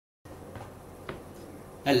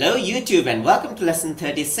Hello YouTube and welcome to lesson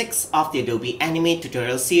 36 of the Adobe Animate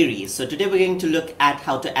tutorial series. So today we're going to look at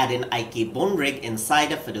how to add in IK bone rig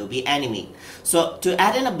inside of Adobe Animate. So to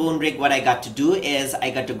add in a bone rig, what I got to do is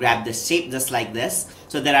I got to grab this shape just like this.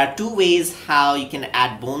 So there are two ways how you can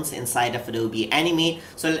add bones inside of Adobe Animate.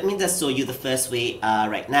 So let me just show you the first way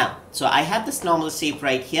right now. So I have this normal shape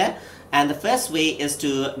right here, and the first way is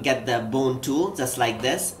to get the bone tool just like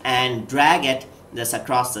this and drag it just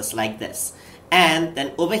across just like this. And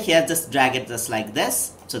then over here just drag it just like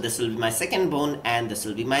this. So this will be my second bone and this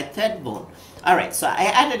will be my third bone. Alright, so I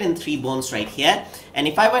added in 3 bones right here, and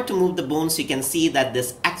if I were to move the bones, you can see that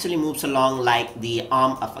this actually moves along like the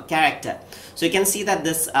arm of a character. So you can see that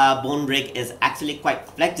this bone rig is actually quite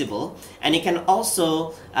flexible, and you can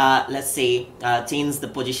also let's say change the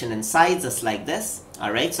position and size just like this.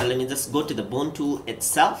 Alright, so let me just go to the bone tool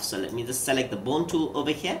itself. So let me just select the bone tool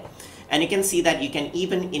over here. And you can see that you can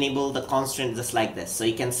even enable the constraint just like this. So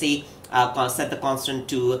you can see set the constant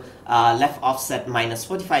to left offset minus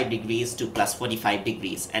 45 degrees to plus 45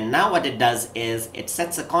 degrees. And now what it does is it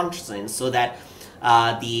sets a constraint so that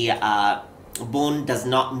the bone does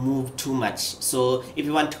not move too much. So if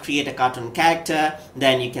you want to create a cartoon character,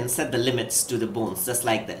 then you can set the limits to the bones just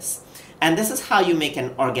like this. And this is how you make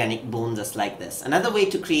an organic bone just like this. Another way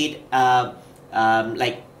to create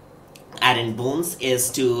like add in bones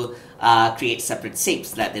is to create separate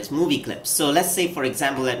shapes, that is movie clips. So let's say, for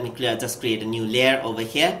example, let me just create a new layer over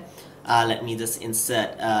here. Let me just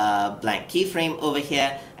insert a blank keyframe over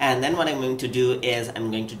here, and then what I'm going to do is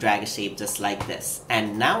I'm going to drag a shape just like this.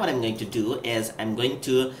 And now what I'm going to do is I'm going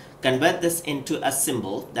to convert this into a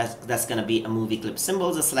symbol. That's going to be a movie clip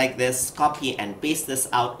symbol just like this. Copy and paste this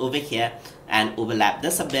out over here and overlap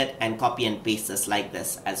this a bit and copy and paste this like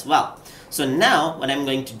this as well. So now what I'm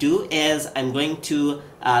going to do is I'm going to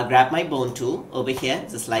grab my bone tool over here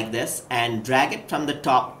just like this and drag it from the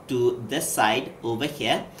top to this side over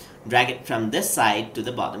here. Drag it from this side to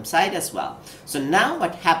the bottom side as well. So now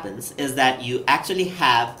what happens is that you actually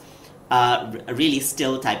have a really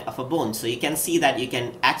still type of a bone. So you can see that you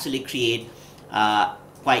can actually create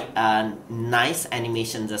quite a nice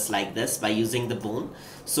animation just like this by using the bone.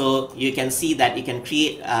 So you can see that you can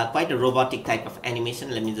create quite a robotic type of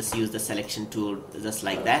animation. Let me just use the selection tool just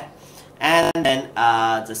like that, and then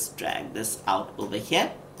just drag this out over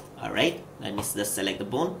here. Alright, let me just select the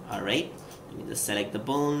bone. Alright, let me just select the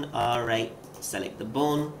bone. Alright, select the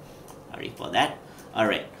bone. Sorry for that.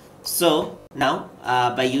 Alright, so now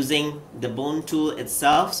by using the bone tool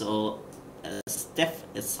itself, so stiff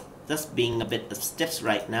is just being a bit stiff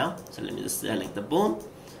right now. So let me just select the bone.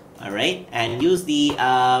 Alright, and use the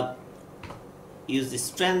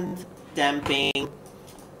strength damping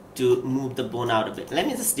to move the bone out a bit. Let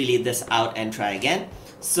me just delete this out and try again.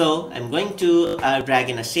 So I'm going to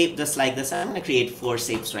drag in a shape just like this. I'm going to create 4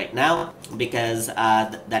 shapes right now because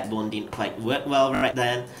that bone didn't quite work well right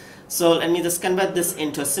then. So let me just convert this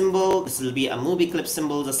into a symbol. This will be a movie clip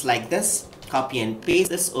symbol just like this. Copy and paste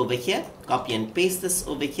this over here, copy and paste this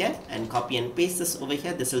over here, and copy and paste this over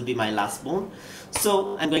here. This will be my last bone.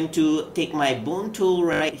 So I'm going to take my bone tool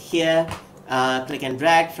right here, click and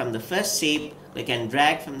drag from the first shape, click and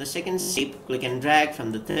drag from the second shape, click and drag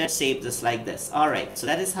from the third shape just like this. Alright, so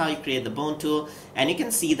that is how you create the bone tool, and you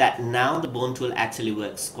can see that now the bone tool actually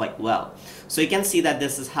works quite well. So you can see that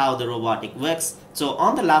this is how the robotic works. So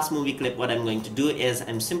on the last movie clip, what I'm going to do is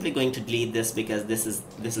I'm simply going to delete this because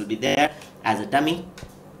this will be there as a dummy.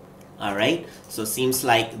 Alright, so seems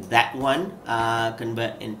like that one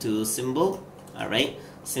convert into symbol. Alright,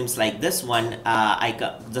 seems like this one I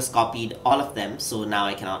just copied all of them, so now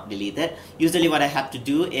I cannot delete it. Usually what I have to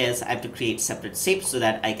do is I have to create separate shapes so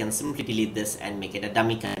that I can simply delete this and make it a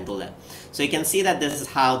dummy controller. So you can see that this is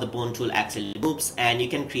how the bone tool actually moves, and you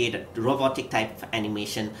can create a robotic type of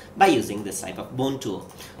animation by using this type of bone tool.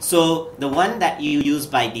 So the one that you use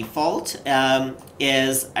by default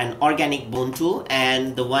is an organic bone tool,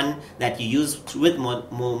 and the one that you use with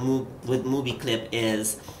movie clip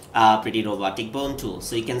is pretty robotic bone tool.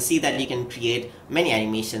 So you can see that you can create many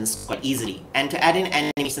animations quite easily. And to add in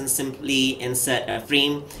animations, simply insert a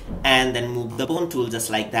frame and then move the bone tool just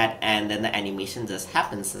like that, and then the animation just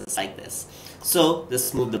happens just like this. So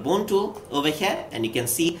just move the bone tool over here and you can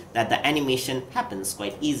see that the animation happens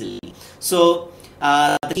quite easily. So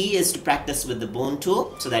the key is to practice with the bone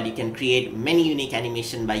tool so that you can create many unique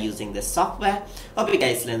animation by using this software. Hope you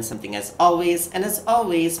guys learned something as always, and as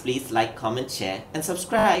always, please like, comment, share and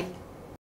subscribe.